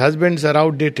 Because husbands are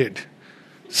outdated.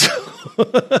 So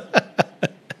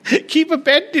keep a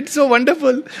pet, it's so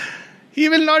wonderful. He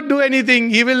will not do anything.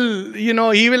 He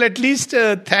will at least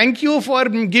thank you for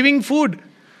giving food.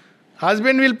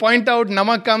 Husband will point out,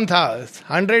 namak kam tha.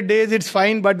 100 days it's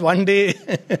fine, but one day...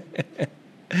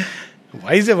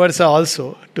 Vice versa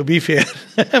also, to be fair.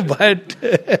 but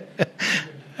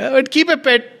keep a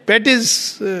pet. Pet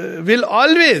will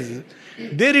always...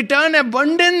 They return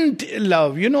abundant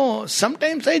love.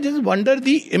 Sometimes I just wonder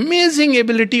the amazing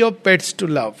ability of pets to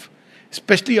love.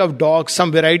 Especially of dogs,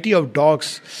 some variety of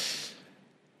dogs.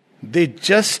 They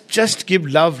just give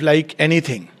love like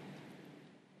anything.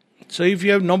 So if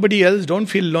you have nobody else, don't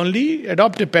feel lonely,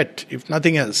 adopt a pet, if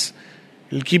nothing else.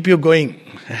 It'll keep you going.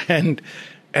 And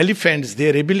elephants,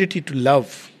 their ability to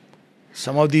love.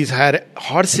 Some of these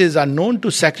horses are known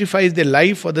to sacrifice their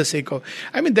life for the sake of...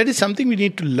 that is something we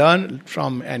need to learn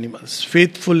from animals.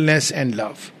 Faithfulness and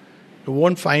love. You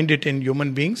won't find it in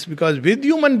human beings, because with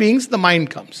human beings, the mind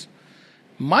comes.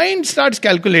 Mind starts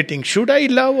calculating, should I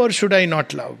love or should I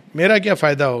not love? Mera kya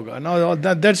fayda hoga? No,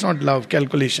 that's not love,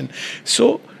 calculation.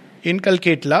 So,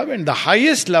 inculcate love, and the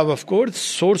highest love, of course,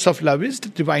 source of love is the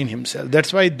divine himself.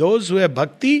 That's why those who have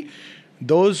bhakti,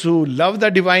 those who love the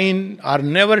divine are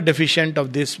never deficient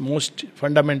of this most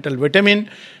fundamental vitamin,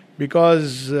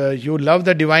 because you love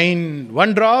the divine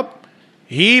one drop,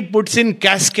 he puts in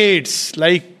cascades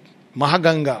like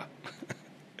Mahaganga.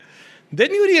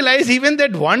 Then you realize even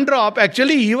that one drop,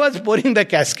 actually he was pouring the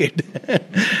cascade.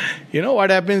 What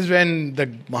happens when the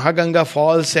Mahaganga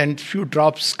falls and few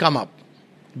drops come up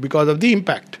because of the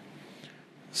impact.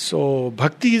 So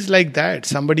bhakti is like that.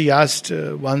 Somebody asked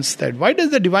once that, why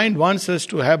does the divine wants us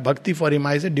to have bhakti for him?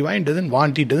 I said, divine doesn't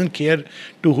want, he doesn't care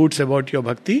two hoots about your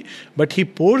bhakti, but he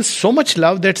pours so much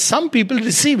love that some people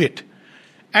receive it.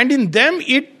 And in them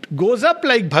it goes up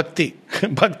like bhakti.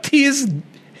 Bhakti is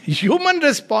human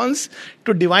response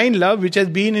to divine love, which has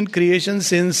been in creation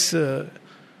since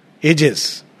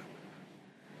ages.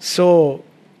 So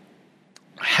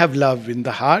have love in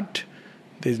the heart.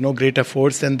 There is no greater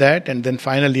force than that. And then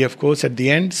finally, of course, at the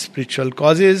end, spiritual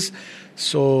causes.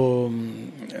 So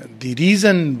the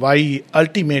reason why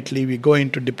ultimately we go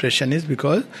into depression is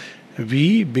because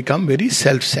we become very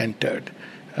self-centered.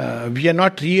 We are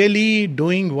not really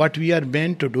doing what we are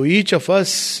meant to do. Each of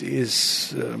us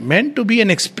is meant to be an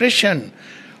expression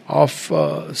of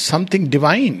something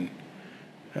divine.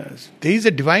 There is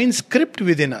a divine script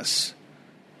within us.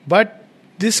 But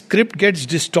this script gets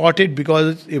distorted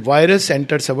because a virus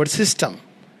enters our system.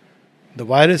 The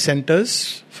virus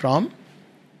enters from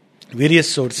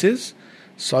various sources.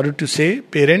 Sorry to say,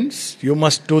 parents, you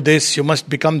must do this, you must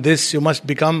become this, you must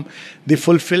become the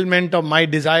fulfillment of my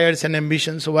desires and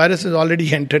ambitions. So virus has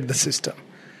already entered the system.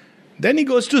 Then he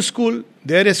goes to school.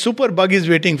 There a super bug is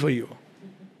waiting for you,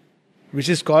 which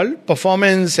is called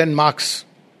performance and marks.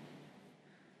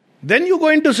 Then you go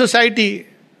into society.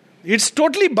 It's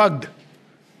totally bugged.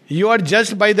 You are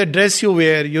judged by the dress you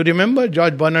wear. You remember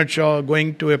George Bernard Shaw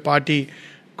going to a party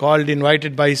called,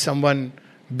 invited by someone,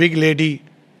 big lady.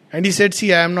 And he said,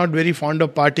 see, I am not very fond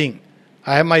of partying.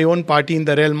 I have my own party in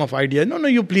the realm of ideas. No,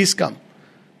 you please come.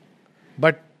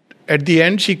 But at the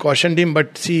end, she cautioned him,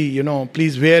 but see,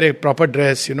 please wear a proper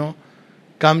dress,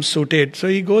 come suited. So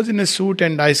he goes in a suit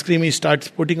and ice cream, he starts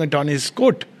putting it on his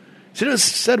coat. He said,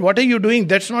 sir, what are you doing?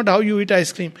 That's not how you eat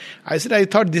ice cream. I said, I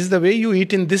thought this is the way you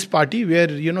eat in this party where,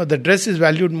 the dress is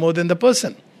valued more than the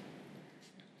person.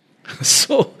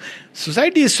 So,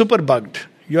 society is super bugged.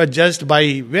 You are judged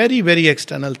by very, very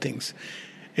external things.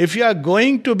 If you are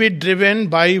going to be driven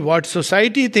by what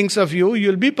society thinks of you,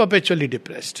 you'll be perpetually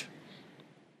depressed.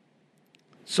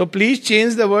 So please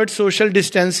change the word social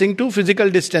distancing to physical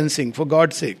distancing, for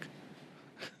God's sake.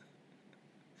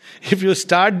 If you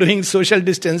start doing social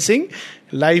distancing,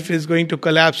 life is going to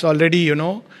collapse already,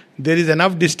 There is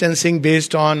enough distancing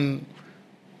based on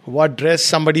what dress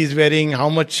somebody is wearing,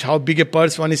 how big a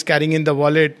purse one is carrying in the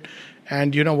wallet,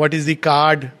 and what is the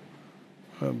card.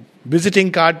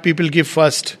 Visiting card people give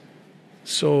first.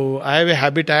 So I have a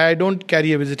habit, I don't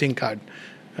carry a visiting card.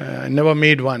 Never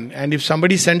made one. And if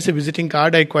somebody sends a visiting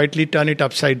card, I quietly turn it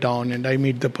upside down and I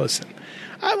meet the person.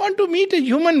 I want to meet a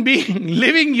human being,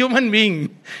 living human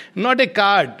being, not a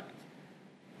card.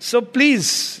 So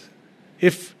please,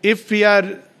 if we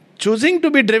are choosing to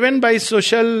be driven by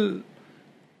social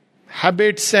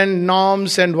habits and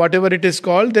norms and whatever it is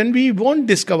called, then we won't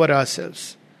discover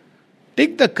ourselves.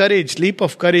 Take the courage, leap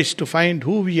of courage to find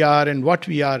who we are and what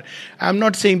we are. I'm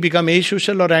not saying become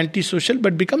asocial or antisocial,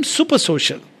 but become super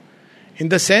social. In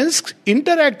the sense,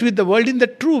 interact with the world in the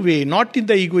true way, not in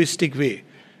the egoistic way,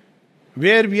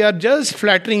 where we are just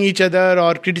flattering each other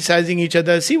or criticizing each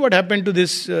other. See what happened to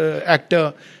this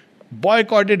actor,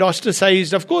 boycotted,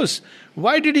 ostracized. Of course,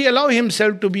 why did he allow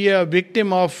himself to be a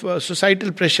victim of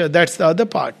societal pressure? That's the other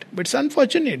part. But it's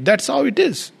unfortunate. That's how it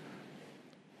is.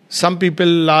 Some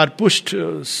people are pushed,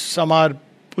 some are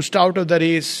pushed out of the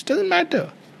race. Doesn't matter.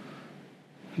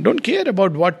 Don't care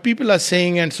about what people are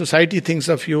saying and society thinks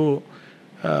of you.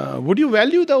 Would you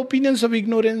value the opinions of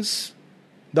ignorance?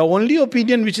 The only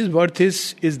opinion which is worth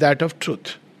is that of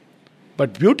truth.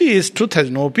 But beauty is truth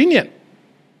has no opinion.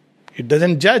 It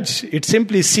doesn't judge. It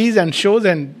simply sees and shows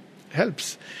and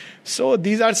helps. So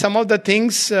these are some of the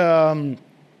things, as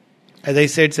I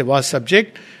said, it's a vast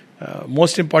subject.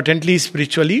 Most importantly,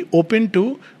 spiritually, open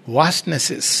to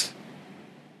vastnesses.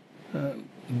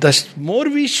 The more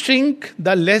we shrink,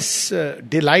 the less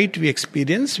delight we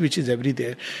experience, which is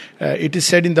everywhere. It is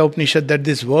said in the Upanishad that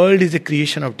this world is a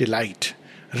creation of delight.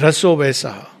 Raso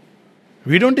Vaisaha.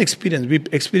 We don't experience. We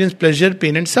experience pleasure,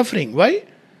 pain and suffering. Why?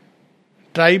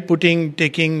 Try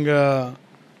taking the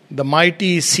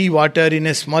mighty sea water in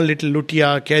a small little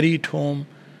lutia, carry it home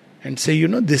and say,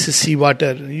 this is sea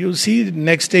water. You see,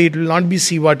 next day it will not be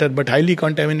sea water, but highly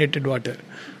contaminated water.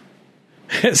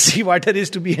 Sea water is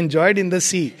to be enjoyed in the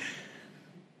sea.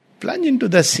 Plunge into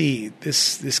the sea.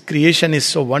 This creation is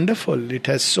so wonderful. It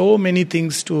has so many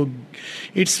things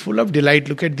it's full of delight.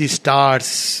 Look at the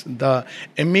stars, the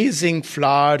amazing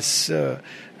flowers,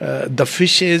 the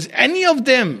fishes, any of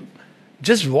them.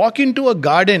 Just walk into a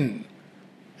garden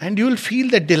and you will feel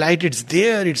that delight. It's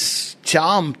there, it's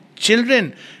charm.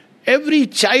 Children, every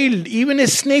child, even a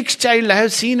snake's child I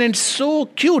have seen, and so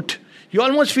cute. You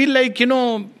almost feel like,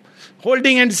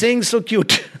 holding and saying so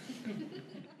cute.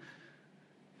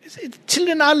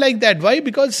 Children are like that. Why?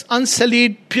 Because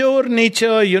unsullied, pure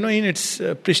nature, in its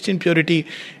pristine purity.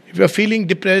 If you are feeling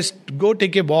depressed, go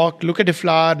take a walk, look at a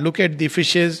flower, look at the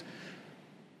fishes.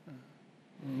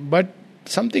 But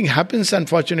something happens,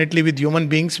 unfortunately, with human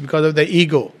beings because of the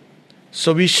ego.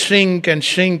 So we shrink and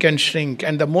shrink and shrink.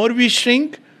 And the more we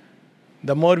shrink,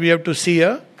 the more we have to see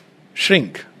a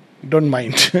shrink. Don't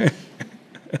mind.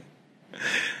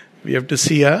 We have to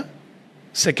see a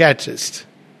psychiatrist.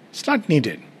 It's not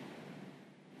needed.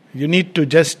 You need to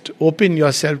just open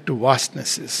yourself to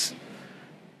vastnesses.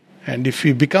 And if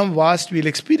we become vast, we'll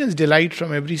experience delight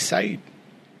from every side.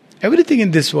 Everything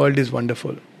in this world is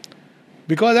wonderful.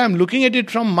 Because I'm looking at it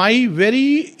from my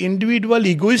very individual,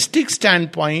 egoistic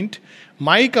standpoint,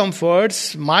 my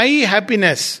comforts, my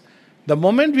happiness. The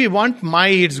moment we want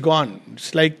it's gone.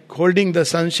 It's like holding the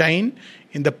sunshine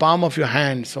in the palm of your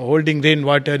hands, or holding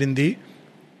rainwater in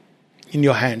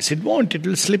your hands. It won't, it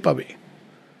will slip away.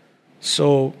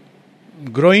 So,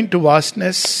 grow into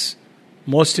vastness,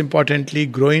 most importantly,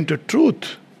 grow into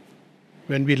truth.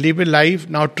 When we live a life,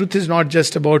 now truth is not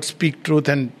just about speak truth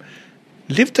and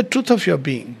live the truth of your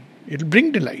being. It will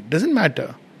bring delight. Doesn't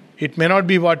matter. It may not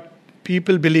be what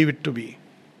people believe it to be.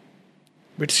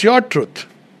 But it's your truth.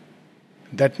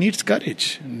 That needs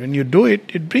courage. And when you do it,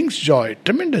 it brings joy,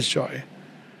 tremendous joy.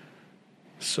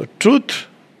 So truth,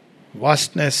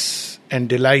 vastness and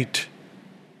delight.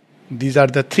 These are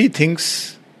the three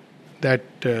things that,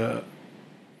 of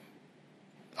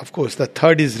course, the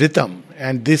third is rhythm.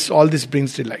 And all this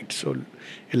brings delight. So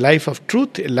a life of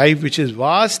truth, a life which is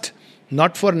vast,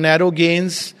 not for narrow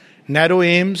gains, narrow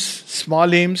aims,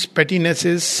 small aims,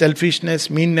 pettinesses, selfishness,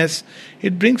 meanness.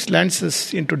 It lands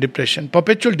us into depression,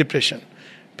 perpetual depression,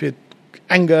 with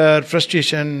anger,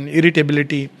 frustration,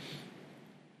 irritability.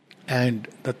 And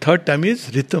the third term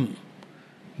is rhythm,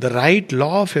 the right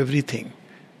law of everything.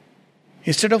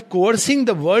 Instead of coercing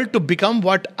the world to become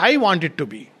what I want it to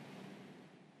be,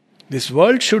 this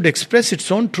world should express its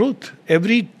own truth.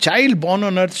 Every child born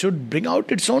on earth should bring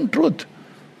out its own truth.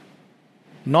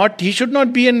 He should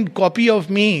not be a copy of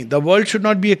me. The world should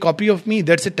not be a copy of me.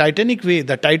 That's a titanic way.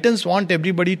 The titans want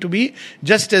everybody to be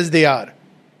just as they are.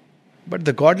 But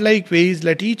the godlike way is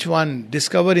let each one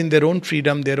discover in their own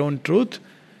freedom, their own truth,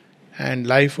 and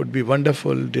life would be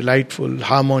wonderful, delightful,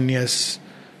 harmonious,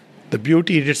 the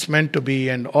beauty it's meant to be,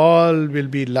 and all will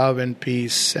be love and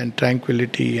peace and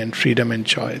tranquility and freedom and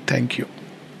joy. Thank you.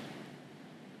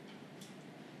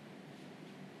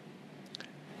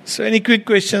 So any quick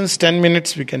questions, 10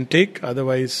 minutes we can take.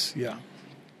 Otherwise, we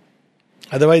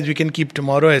can keep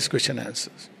tomorrow as question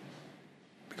answers.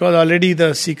 Because already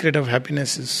the secret of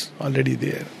happiness is already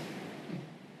there.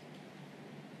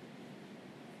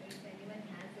 If anyone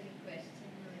has any question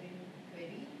or any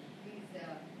query, please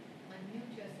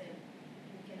unmute yourself.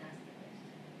 You can ask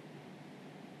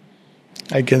the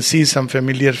question. I can see some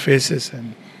familiar faces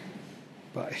and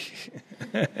bye.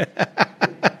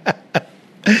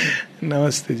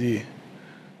 Namaste ji.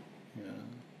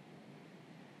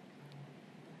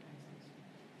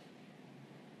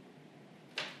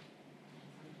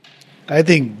 I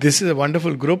think this is a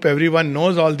wonderful group. Everyone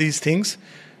knows all these things.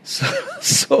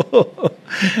 So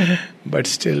but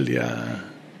still, yeah.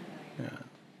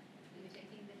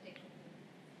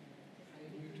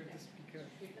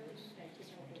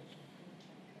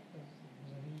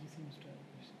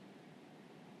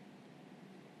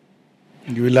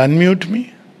 You will unmute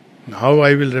me? How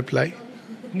I will reply?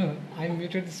 No, I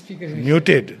muted the speaker.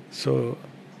 Muted. So,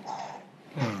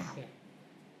 Yeah.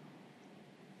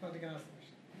 Oh, they can ask the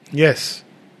question. yes.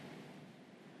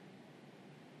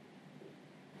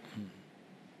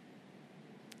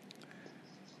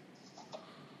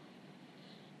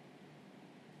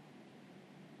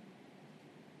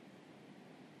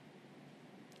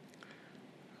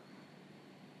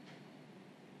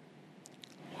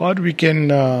 Or we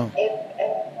can... If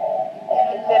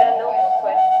there are no more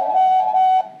questions,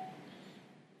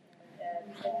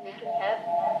 we can have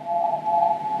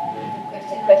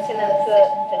question answer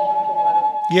session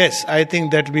tomorrow. Yes, I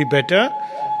think that will be better.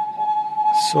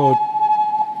 So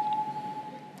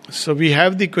we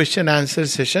have the question answer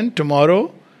session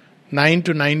tomorrow, 9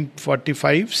 to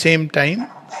 9:45, same time.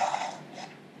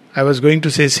 I was going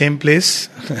to say same place,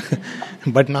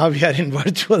 but now we are in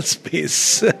virtual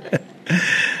space.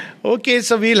 Okay,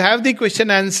 so we'll have the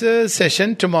question answer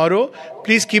session tomorrow.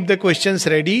 Please keep the questions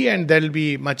ready and that'll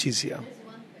be much easier.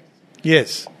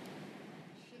 Yes.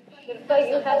 Shilpa,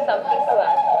 you have something to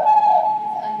ask.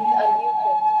 Unmute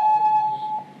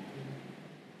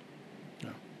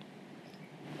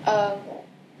yourself.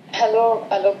 Hello,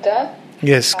 Alokda.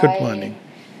 Yes, good morning.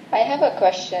 I have a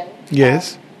question.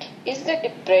 Yes. Is the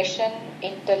depression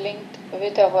interlinked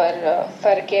with our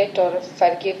forget or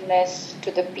forgiveness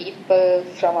to the people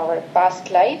from our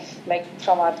past life, like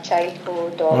from our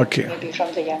childhood or maybe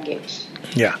from the young age?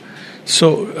 Yeah.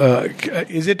 So,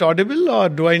 is it audible or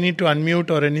do I need to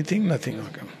unmute or anything? Nothing.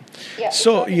 Okay. Yeah.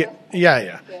 So,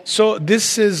 yeah. So,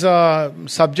 this is a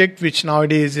subject which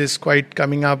nowadays is quite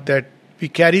coming up, that we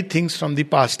carry things from the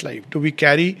past life. Do we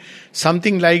carry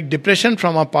something like depression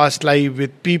from our past life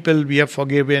with people we have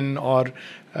forgiven or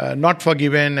not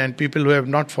forgiven, and people who have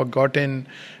not forgotten,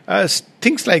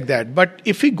 things like that. But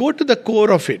if we go to the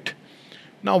core of it,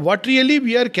 now what really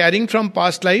we are carrying from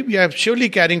past life, we are surely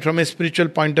carrying from a spiritual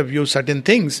point of view certain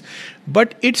things,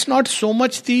 but it's not so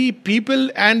much the people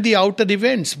and the outer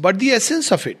events, but the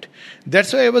essence of it.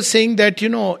 That's why I was saying that,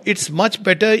 it's much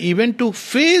better even to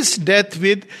face death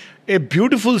with a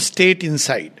beautiful state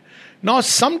inside. Now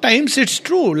sometimes it's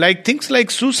true, like things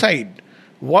like suicide.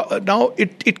 Now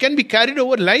it can be carried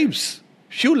over lives,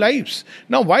 few lives.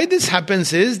 Now why this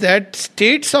happens is that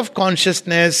states of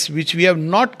consciousness which we have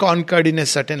not conquered in a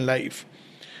certain life,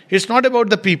 It's not about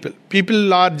the people.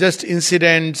 People are just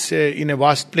incidents in a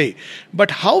vast play. But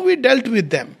how we dealt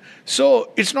with them.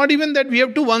 So it's not even that we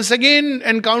have to once again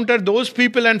encounter those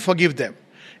people and forgive them.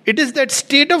 It is that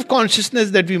state of consciousness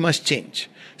that we must change.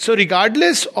 So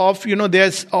regardless of,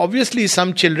 there's obviously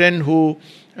some children who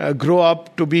grow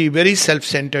up to be very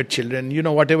self-centered children,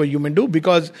 whatever you may do,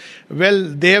 because, well,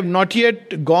 they have not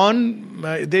yet gone,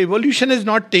 the evolution has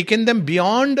not taken them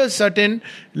beyond a certain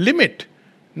limit.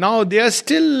 Now they are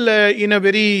still in a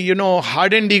very,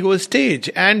 hardened ego stage,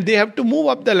 and they have to move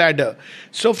up the ladder.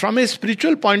 So from a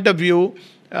spiritual point of view,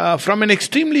 from an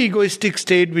extremely egoistic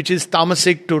state, which is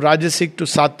tamasic to rajasic to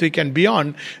sattvic and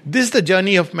beyond, this is the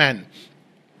journey of man.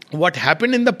 What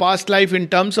happened in the past life in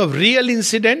terms of real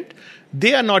incident,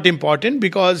 they are not important,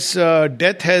 because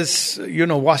death has,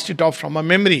 washed it off from our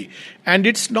memory. And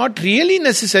it's not really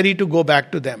necessary to go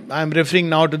back to them. I'm referring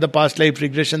now to the past life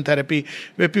regression therapy,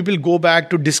 where people go back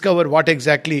to discover what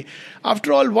exactly.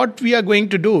 After all, what we are going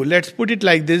to do, let's put it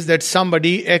like this, that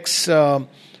somebody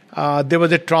there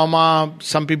was a trauma.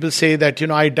 Some people say that,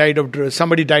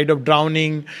 somebody died of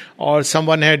drowning, or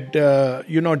someone had,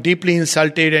 deeply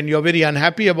insulted, and you're very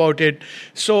unhappy about it.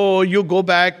 So you go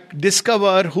back,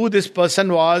 discover who this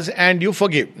person was, and you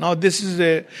forgive. Now this is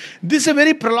a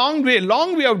very long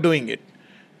way of doing it.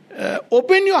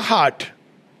 Open your heart.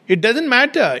 It doesn't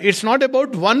matter. It's not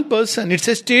about one person. It's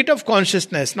a state of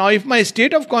consciousness. Now, if my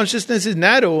state of consciousness is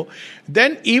narrow,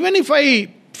 then even if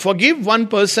I forgive one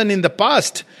person in the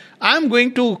past, I am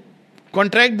going to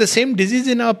contract the same disease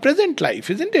in our present life,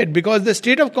 isn't it? Because the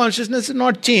state of consciousness is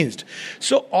not changed.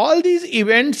 So all these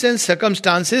events and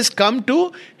circumstances come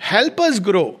to help us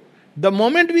grow. The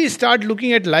moment we start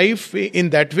looking at life in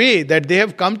that way, that they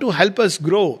have come to help us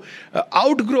grow,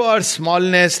 outgrow our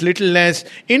smallness, littleness,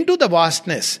 into the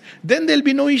vastness, then there will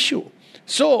be no issue.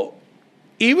 So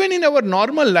even in our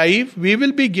normal life, we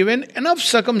will be given enough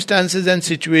circumstances and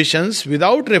situations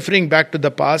without referring back to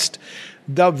the past.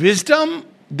 The wisdom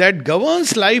that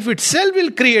governs life itself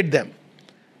will create them.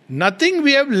 Nothing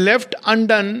we have left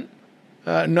undone,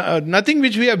 nothing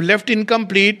which we have left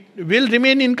incomplete will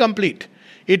remain incomplete.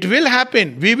 It will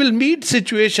happen. We will meet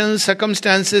situations,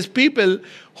 circumstances, people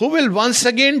who will once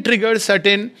again trigger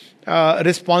certain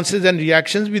responses and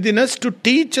reactions within us to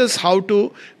teach us how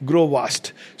to grow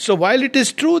vast. So while it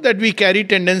is true that we carry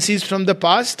tendencies from the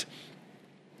past,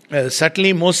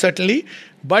 most certainly,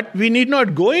 but we need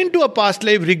not go into a past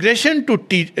life regression to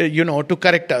teach, to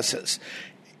correct ourselves.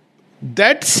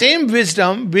 That same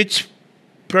wisdom which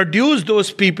produce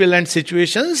those people and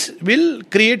situations will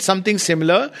create something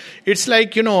similar. It's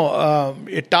like,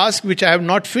 a task which I have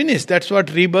not finished. That's what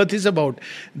rebirth is about.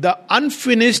 The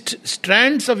unfinished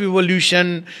strands of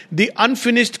evolution, the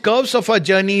unfinished curves of our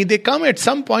journey, they come at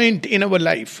some point in our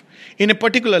life, in a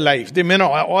particular life. They may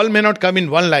not come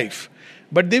in one life,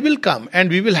 but they will come, and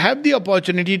we will have the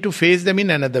opportunity to face them in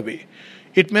another way.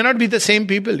 It may not be the same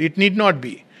people. It need not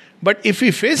be. But if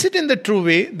we face it in the true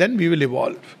way, then we will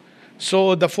evolve.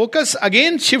 So the focus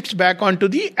again shifts back onto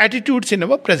the attitudes in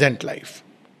our present life.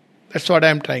 That's what I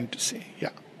am trying to say. Yeah.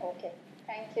 Okay.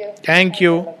 Thank you. Thank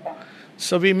you.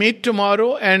 So we meet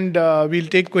tomorrow, and we'll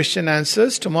take question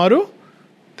answers tomorrow.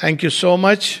 Thank you so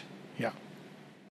much.